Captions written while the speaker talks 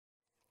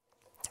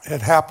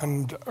It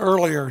happened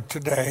earlier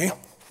today,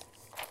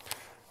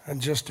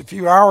 and just a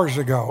few hours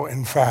ago,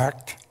 in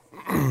fact.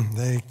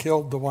 They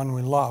killed the one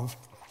we love,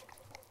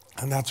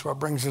 and that's what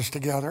brings us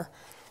together,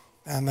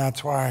 and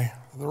that's why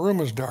the room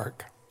is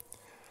dark.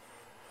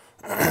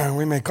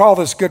 We may call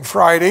this Good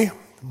Friday,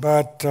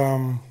 but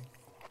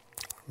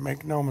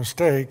make no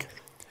mistake,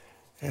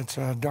 it's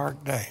a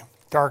dark day.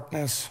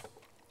 Darkness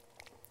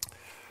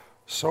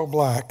so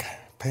black,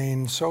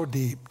 pain so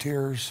deep,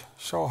 tears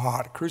so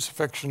hot,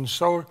 crucifixion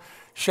so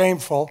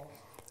shameful,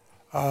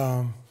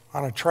 on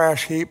a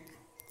trash heap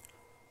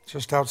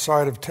just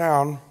outside of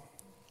town,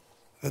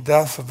 the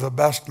death of the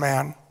best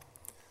man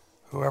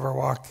who ever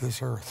walked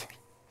this earth.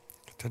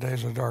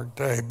 Today's a dark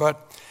day,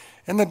 but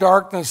in the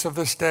darkness of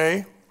this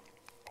day,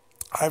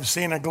 I've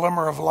seen a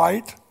glimmer of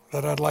light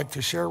that I'd like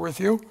to share with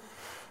you.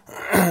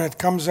 It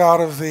comes out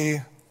of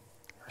the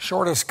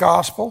shortest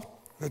gospel,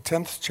 the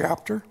 10th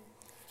chapter,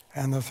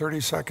 and the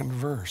 32nd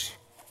verse.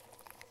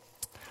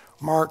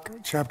 Mark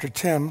chapter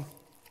 10,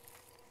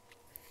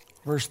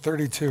 verse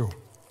 32.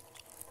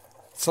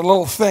 It's a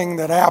little thing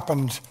that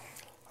happened,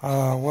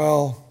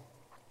 a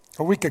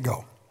week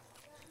ago.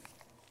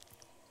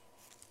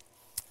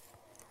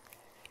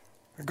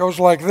 It goes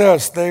like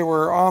this. They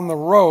were on the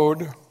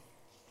road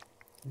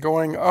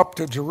going up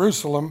to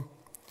Jerusalem,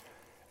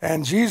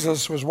 and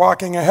Jesus was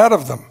walking ahead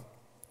of them.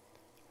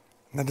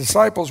 And the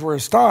disciples were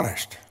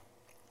astonished,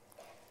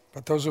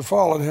 but those who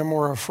followed him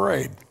were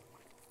afraid.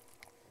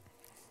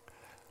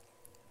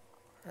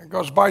 It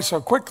goes by so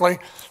quickly,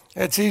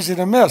 it's easy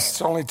to miss.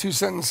 It's only 2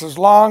 sentences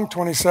long,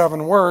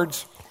 27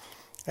 words,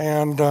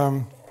 and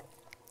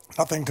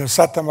nothing to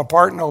set them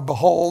apart, no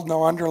behold,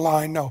 no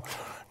underline,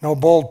 no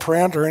bold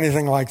print or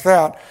anything like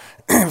that.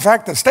 In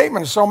fact, the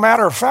statement is so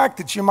matter-of-fact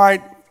that you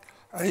might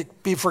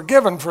be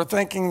forgiven for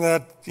thinking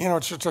that,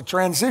 it's just a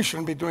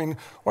transition between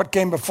what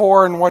came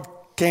before and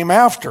what came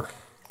after.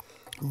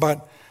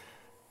 But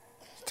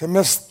to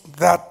miss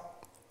that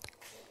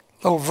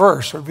little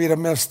verse would be to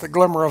miss the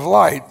glimmer of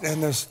light in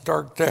this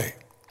dark day.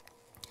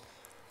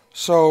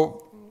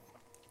 So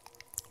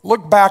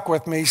look back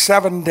with me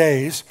 7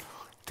 days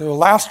to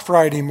last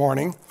Friday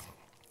morning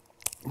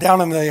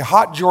down in the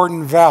hot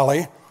Jordan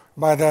Valley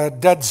by the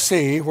Dead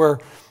Sea, where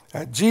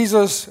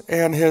Jesus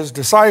and his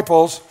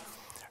disciples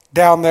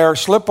down there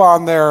slip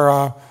on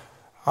their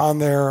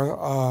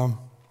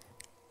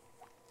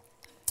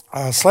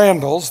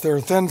sandals, their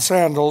thin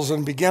sandals,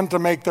 and begin to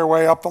make their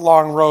way up the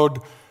long road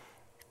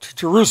to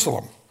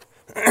Jerusalem.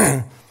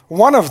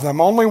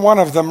 Only one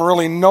of them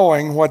really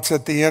knowing what's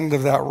at the end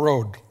of that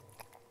road.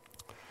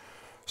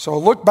 So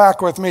look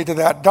back with me to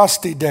that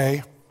dusty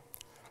day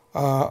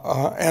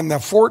and the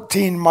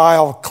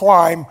 14-mile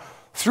climb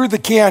through the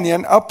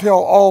canyon,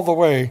 uphill all the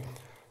way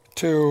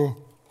to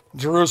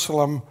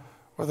Jerusalem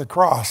with a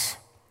cross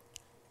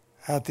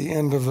at the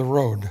end of the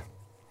road.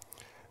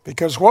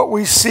 Because what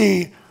we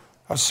see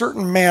a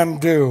certain man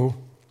do,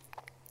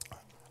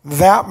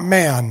 that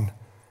man,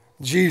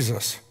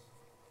 Jesus,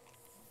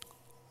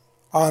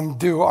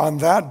 do on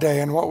that day,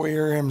 and what we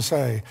hear him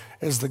say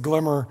is the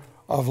glimmer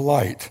of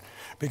light.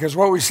 Because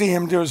what we see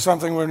him do is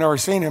something we've never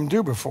seen him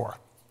do before.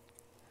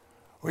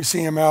 We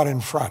see him out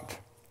in front.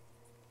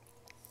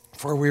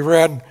 For we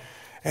read,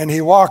 and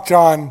he walked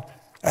on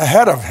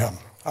ahead of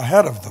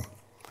them.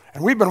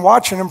 And we've been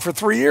watching him for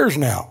 3 years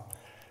now.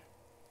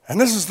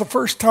 And this is the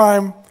first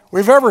time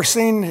we've ever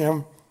seen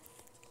him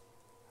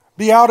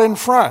be out in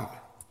front,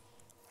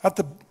 at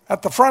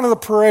the front of the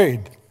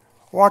parade,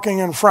 walking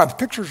in front. The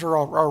pictures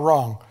are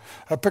wrong.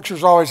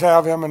 Pictures always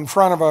have him in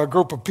front of a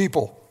group of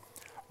people,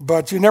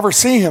 but you never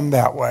see him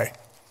that way.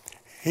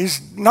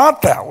 He's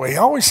not that way. He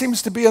always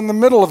seems to be in the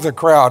middle of the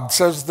crowd,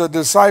 says the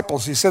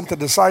disciples. He sent the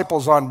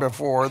disciples on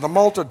before. The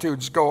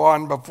multitudes go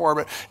on before.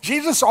 But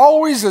Jesus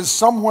always is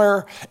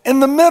somewhere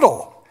in the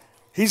middle.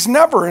 He's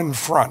never in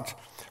front.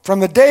 From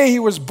the day he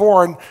was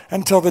born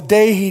until the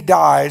day he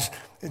dies,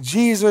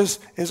 Jesus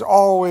is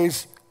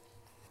always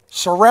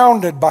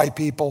surrounded by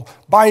people,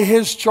 by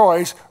his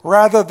choice,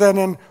 rather than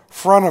in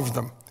front of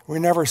them. We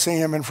never see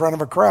him in front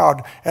of a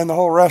crowd and the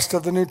whole rest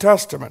of the New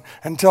Testament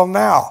until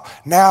now.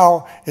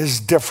 Now is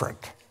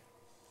different.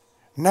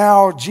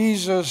 Now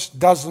Jesus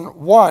doesn't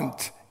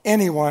want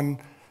anyone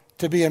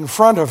to be in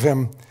front of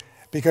him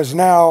because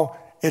now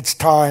it's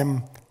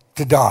time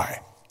to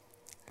die.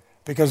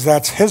 Because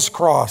that's his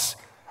cross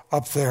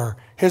up there,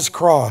 his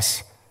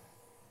cross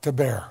to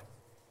bear.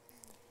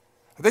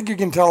 I think you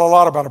can tell a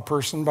lot about a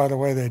person by the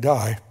way they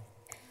die.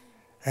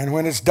 And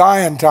when it's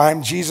dying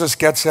time, Jesus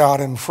gets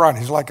out in front.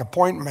 He's like a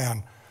point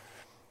man,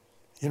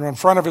 in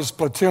front of his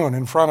platoon,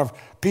 in front of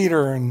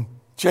Peter and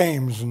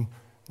James and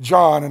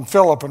John and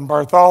Philip and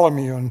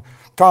Bartholomew and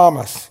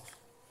Thomas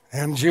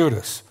and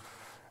Judas.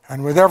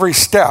 And with every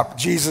step,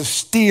 Jesus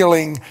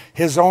steeling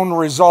his own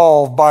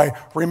resolve by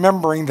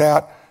remembering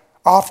that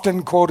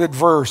often quoted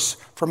verse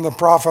from the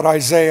prophet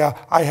Isaiah,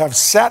 I have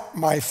set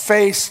my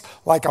face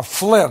like a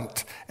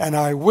flint, and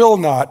I will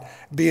not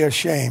be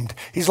ashamed.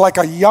 He's like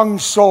a young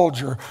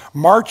soldier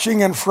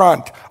marching in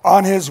front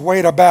on his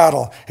way to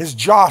battle, his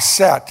jaw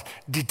set,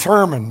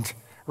 determined,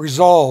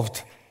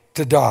 resolved.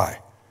 to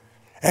die.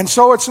 And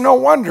so it's no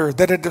wonder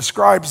that it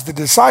describes the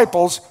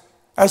disciples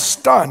as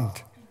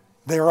stunned.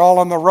 They are all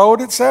on the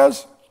road, it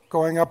says,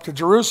 going up to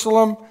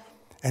Jerusalem,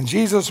 and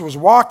Jesus was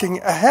walking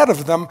ahead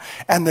of them,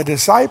 and the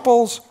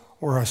disciples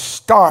were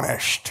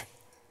astonished.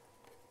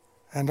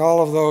 And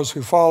all of those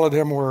who followed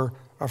him were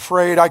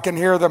afraid. I can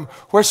hear them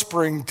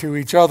whispering to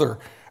each other,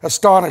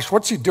 astonished.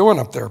 What's he doing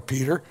up there,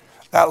 Peter?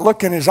 That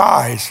look in his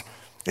eyes,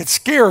 it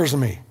scares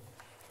me.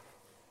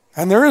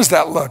 And there is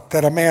that look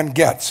that a man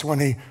gets when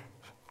he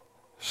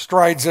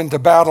strides into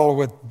battle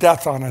with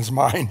death on his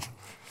mind.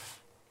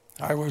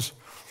 I was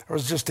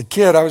just a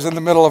kid. I was in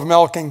the middle of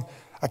milking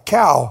a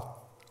cow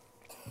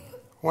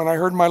when I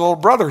heard my little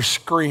brother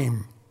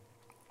scream.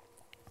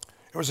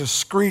 It was a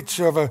screech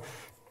of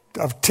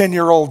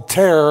 10-year-old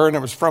terror, and it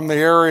was from the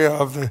area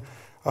of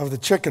the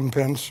chicken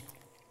pens.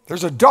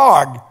 There's a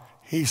dog,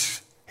 he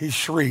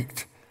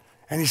shrieked,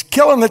 and he's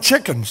killing the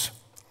chickens.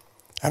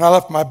 And I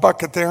left my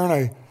bucket there, and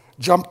I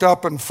jumped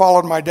up and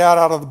followed my dad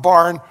out of the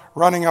barn,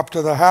 running up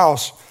to the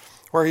house,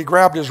 where he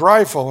grabbed his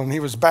rifle, and he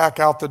was back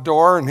out the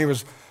door, and he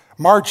was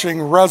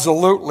marching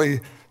resolutely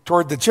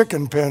toward the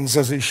chicken pens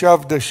as he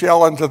shoved a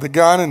shell into the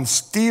gun. And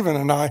Stephen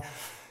and I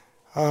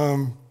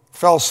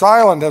fell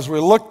silent as we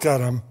looked at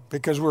him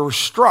because we were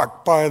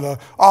struck by the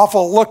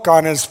awful look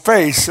on his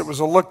face. It was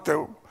a look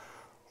that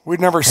we'd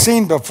never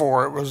seen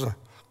before. It was a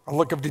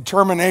look of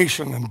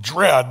determination and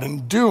dread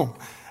and doom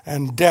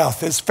and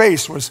death. His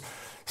face was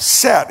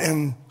set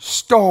in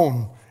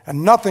stone,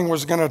 and nothing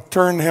was going to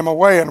turn him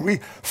away. And we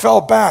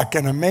fell back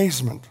in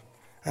amazement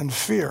and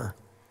fear.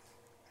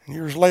 And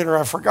years later,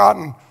 I've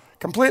forgotten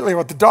completely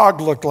what the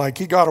dog looked like.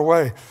 He got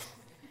away.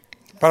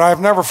 But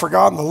I've never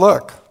forgotten the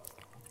look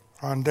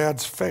on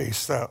Dad's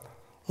face, that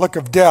look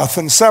of death.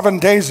 And 7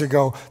 days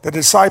ago, the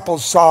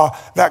disciples saw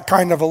that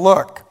kind of a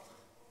look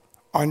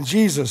on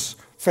Jesus'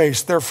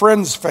 face, their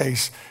friend's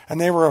face,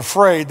 and they were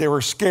afraid, they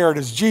were scared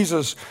as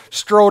Jesus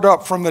strode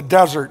up from the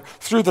desert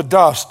through the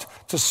dust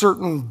to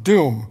certain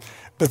doom.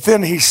 But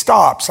then he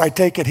stops. I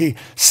take it he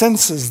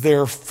senses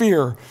their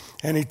fear,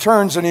 and he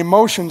turns and he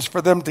motions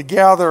for them to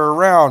gather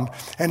around,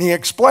 and he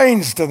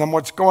explains to them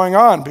what's going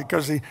on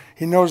because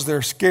he knows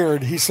they're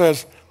scared. He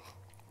says,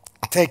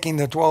 taking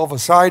the 12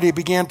 aside, he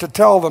began to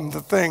tell them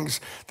the things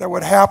that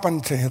would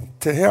happen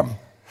to him.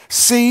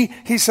 See,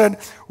 he said,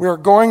 we are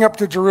going up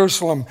to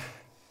Jerusalem.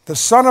 The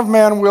Son of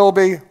Man will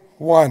be,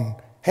 1,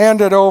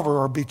 handed over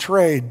or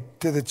betrayed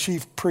to the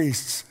chief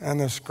priests and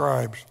the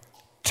scribes.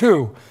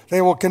 2,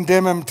 they will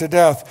condemn him to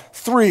death.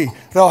 3,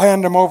 they'll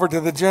hand him over to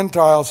the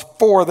Gentiles.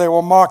 4, they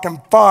will mock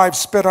him. 5,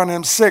 spit on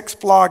him. 6,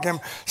 flog him.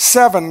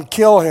 7,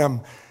 kill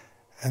him.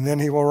 And then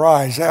he will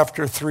rise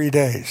after 3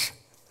 days.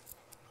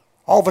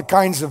 All the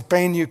kinds of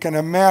pain you can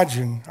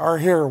imagine are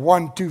here.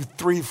 1, 2,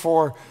 3,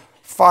 4,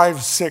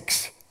 5,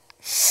 6,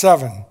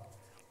 7.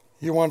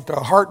 You want a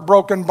heart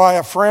broken by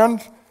a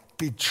friend?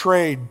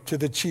 Betrayed to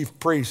the chief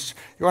priests.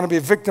 You want to be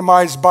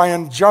victimized by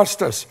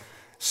injustice?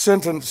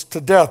 Sentenced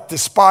to death,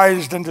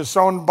 despised and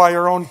disowned by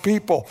your own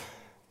people,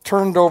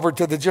 turned over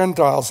to the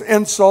Gentiles.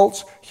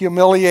 Insults,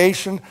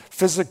 humiliation,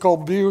 physical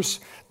abuse,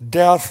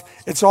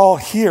 death, it's all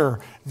here.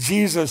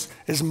 Jesus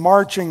is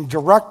marching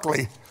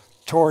directly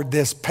toward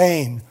this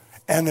pain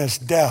and this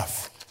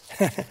death.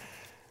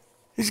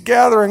 He's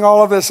gathering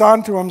all of this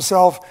onto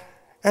himself,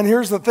 and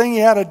here's the thing, he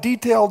had a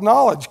detailed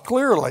knowledge,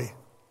 clearly,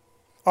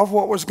 of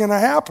what was going to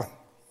happen.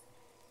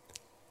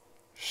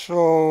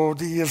 So,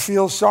 do you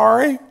feel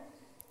sorry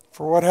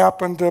for what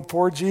happened to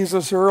poor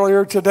Jesus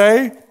earlier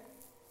today?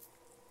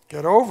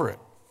 Get over it.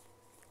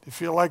 Do you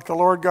feel like the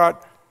Lord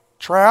got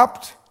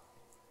trapped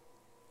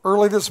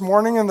early this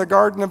morning in the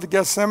Garden of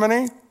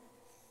Gethsemane?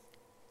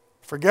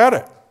 Forget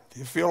it. Do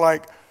you feel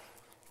like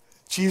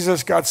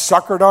Jesus got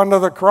suckered onto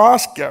the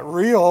cross? Get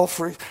real.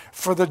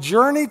 For the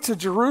journey to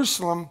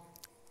Jerusalem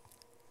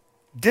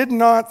did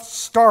not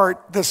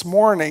start this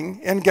morning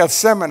in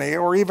Gethsemane,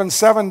 or even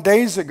 7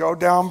 days ago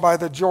down by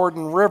the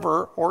Jordan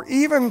River, or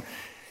even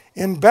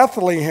in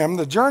Bethlehem.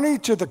 The journey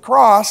to the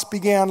cross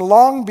began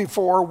long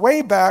before,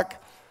 way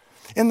back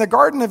in the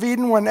Garden of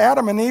Eden when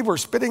Adam and Eve were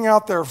spitting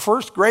out their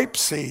first grape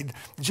seed.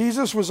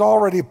 Jesus was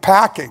already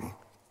packing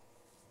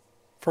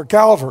for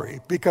Calvary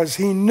because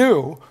he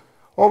knew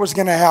what was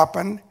going to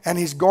happen, and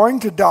he's going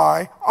to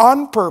die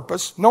on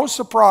purpose, no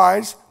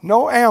surprise,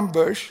 no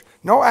ambush,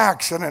 no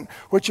accident,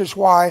 which is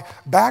why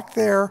back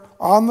there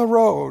on the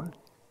road,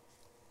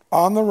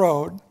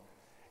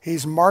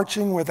 he's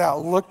marching with that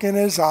look in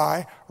his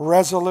eye,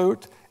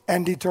 resolute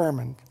and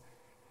determined.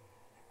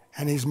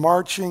 And he's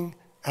marching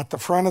at the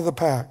front of the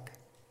pack.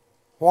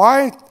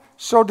 Why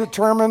so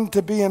determined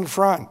to be in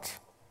front?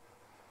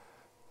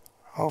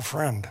 Oh,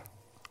 friend,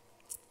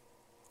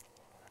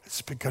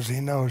 it's because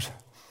he knows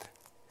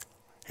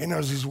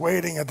he's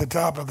waiting at the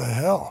top of the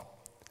hill.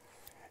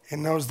 He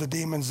knows the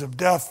demons of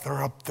death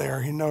are up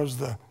there. He knows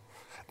the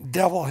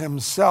devil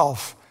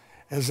himself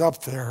is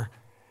up there.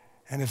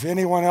 And if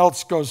anyone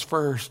else goes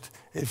first,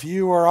 if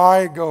you or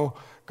I go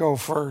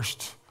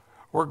first,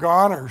 we're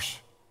goners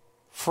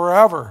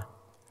forever.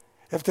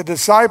 If the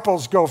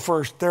disciples go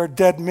first, they're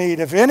dead meat.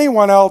 If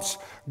anyone else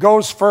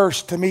goes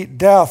first to meet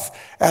death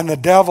and the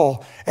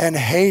devil and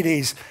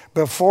Hades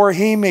before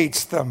he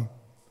meets them,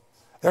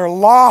 they're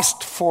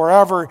lost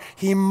forever.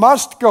 He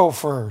must go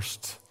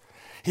first.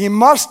 He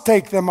must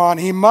take them on.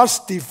 He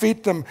must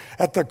defeat them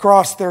at the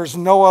cross. There's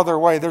no other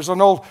way. There's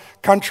an old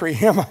country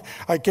hymn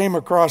I came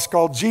across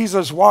called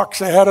 "Jesus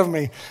Walks Ahead of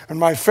Me." And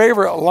my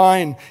favorite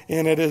line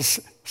in it is,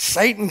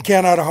 "Satan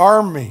cannot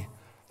harm me,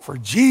 for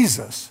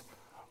Jesus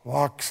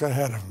walks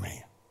ahead of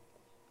me."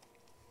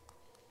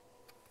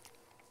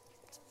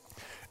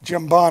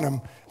 Jim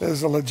Bonham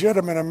is a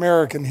legitimate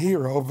American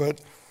hero, but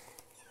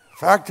the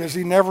fact is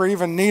he never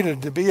even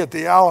needed to be at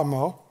the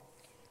Alamo,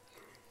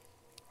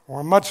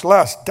 or much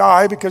less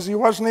die, because he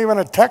wasn't even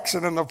a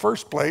Texan in the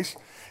first place.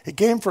 He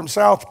came from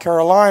South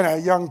Carolina, a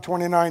young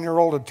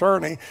 29-year-old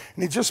attorney,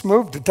 and he just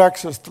moved to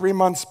Texas 3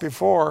 months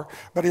before,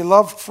 but he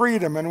loved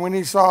freedom. And when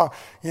he saw,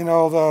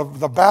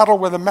 the battle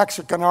with the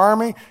Mexican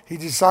army, he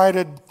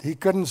decided he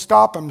couldn't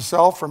stop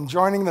himself from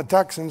joining the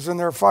Texans in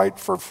their fight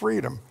for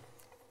freedom.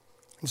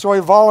 And so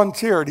he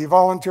volunteered. He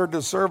volunteered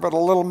to serve at a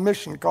little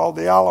mission called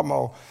the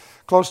Alamo,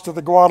 close to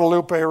the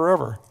Guadalupe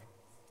River.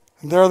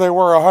 And there they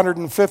were,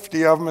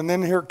 150 of them, and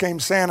then here came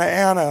Santa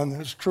Anna and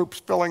his troops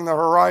filling the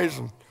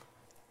horizon.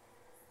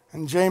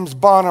 And James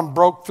Bonham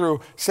broke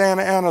through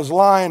Santa Anna's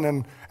line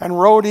and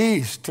rode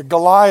east to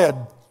Goliad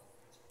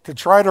to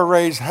try to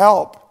raise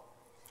help.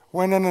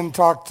 Went in and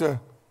talked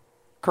to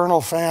Colonel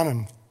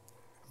Fannin.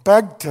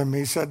 Begged him.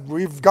 He said,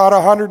 "We've got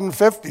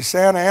 150.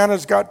 Santa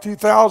Anna's got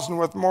 2,000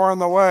 with more on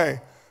the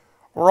way.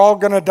 We're all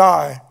going to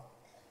die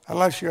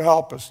unless you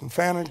help us." And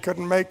Fannin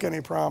couldn't make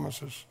any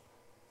promises.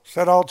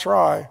 Said, "I'll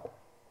try."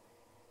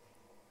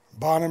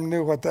 Bonham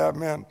knew what that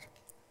meant.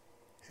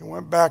 He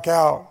went back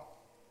out,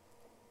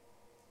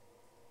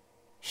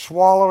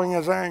 swallowing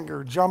his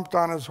anger, jumped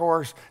on his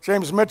horse.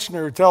 James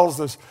Michener,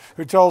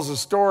 who tells the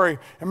story,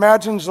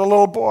 imagines a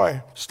little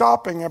boy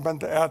stopping him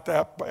at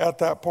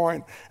that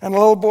point. And the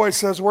little boy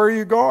says, "Where are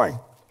you going?"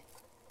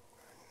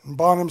 And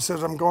Bonham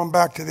says, "I'm going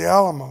back to the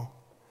Alamo."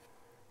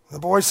 The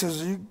boy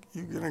says, you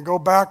going to go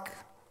back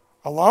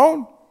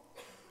alone?"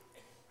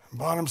 And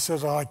Bonham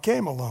says, "I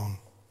came alone."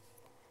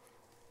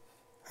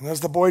 And as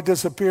the boy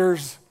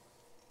disappears,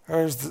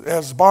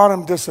 as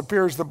Bonham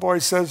disappears, the boy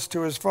says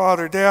to his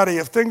father, "Daddy,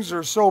 if things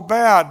are so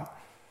bad,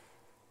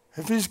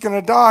 if he's going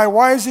to die,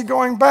 why is he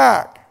going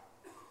back?"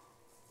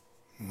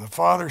 And the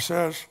father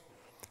says,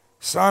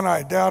 "Son,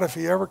 I doubt if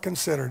he ever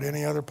considered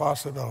any other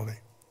possibility."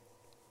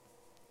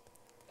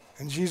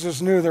 And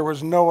Jesus knew there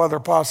was no other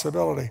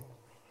possibility.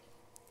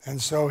 And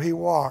so he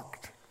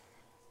walked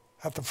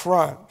at the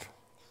front,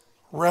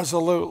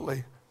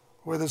 resolutely,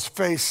 with his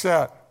face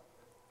set,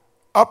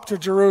 up to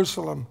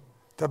Jerusalem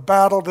to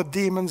battle the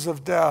demons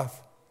of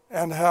death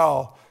and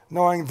hell,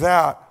 knowing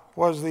that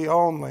was the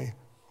only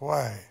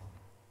way.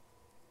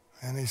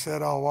 And he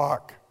said, "I'll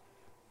walk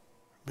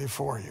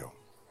before you."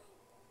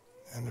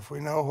 And if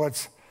we know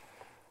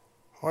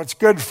what's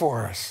good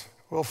for us,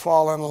 we'll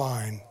fall in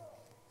line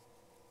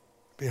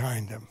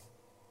behind him.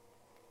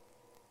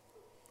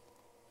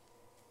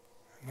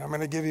 And I'm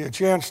going to give you a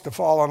chance to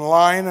fall in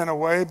line in a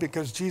way,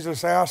 because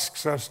Jesus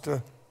asks us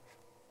to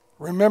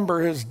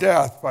remember his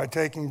death by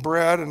taking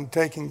bread and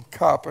taking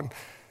cup. And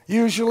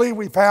usually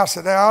we pass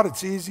it out.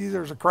 It's easy.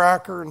 There's a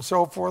cracker and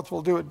so forth.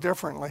 We'll do it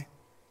differently.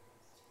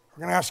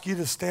 We're going to ask you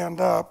to stand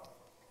up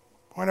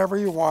whenever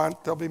you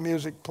want. There'll be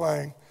music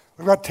playing.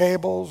 We've got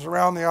tables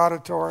around the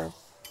auditorium.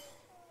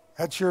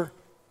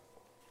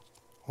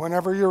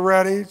 Whenever you're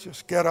ready,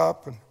 just get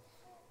up and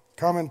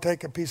come and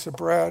take a piece of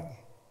bread,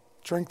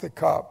 drink the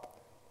cup,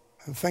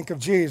 and think of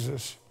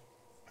Jesus,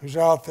 who's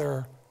out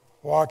there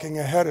walking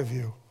ahead of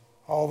you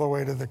all the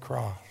way to the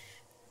cross.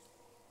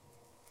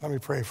 Let me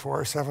pray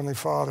for us. Heavenly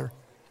Father,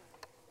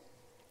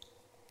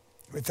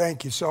 we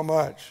thank you so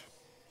much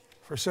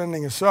for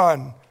sending a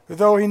son who,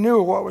 though he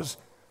knew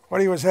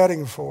what he was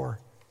heading for,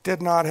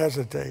 did not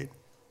hesitate,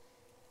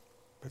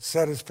 but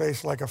set his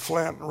face like a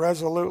flint and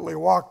resolutely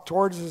walked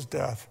towards his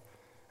death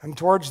and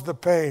towards the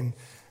pain,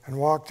 and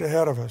walked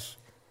ahead of us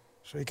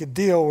so he could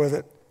deal with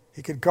it,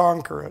 he could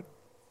conquer it,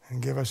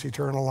 and give us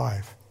eternal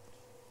life.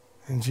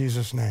 In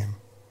Jesus' name,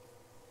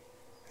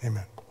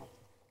 amen.